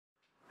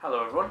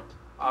Hello everyone,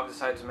 I've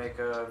decided to make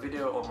a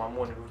video on my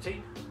morning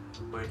routine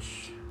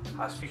which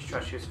has few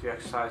stretches, few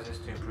exercises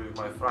to improve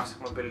my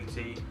thoracic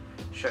mobility,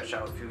 stretch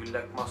out a few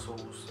leg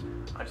muscles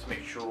and just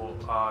make sure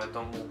I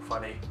don't walk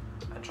funny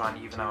and try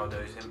and even out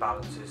those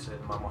imbalances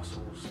in my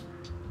muscles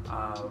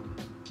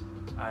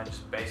and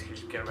just basically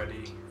just get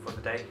ready for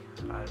the day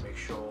and make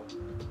sure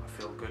I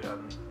feel good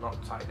and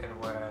not tight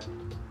anywhere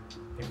and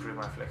improve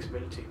my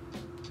flexibility.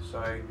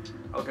 So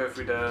I'll go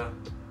through the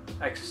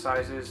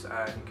exercises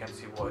and you can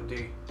see what I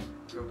do.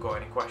 If you've got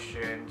any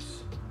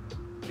questions,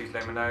 please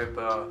let me know,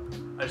 but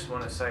I just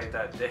want to say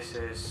that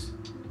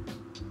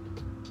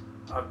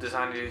I've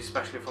designed it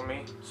especially for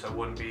me, so it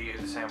wouldn't be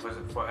the same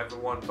for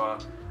everyone,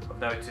 but I've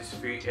noticed a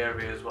few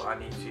areas where I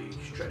need to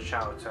stretch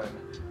out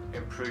and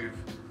improve,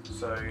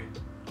 so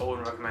I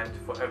wouldn't recommend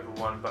it for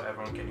everyone, but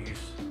everyone can use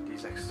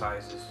these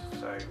exercises.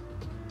 So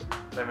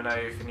let me know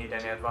if you need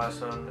any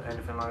advice on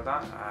anything like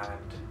that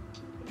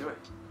and enjoy.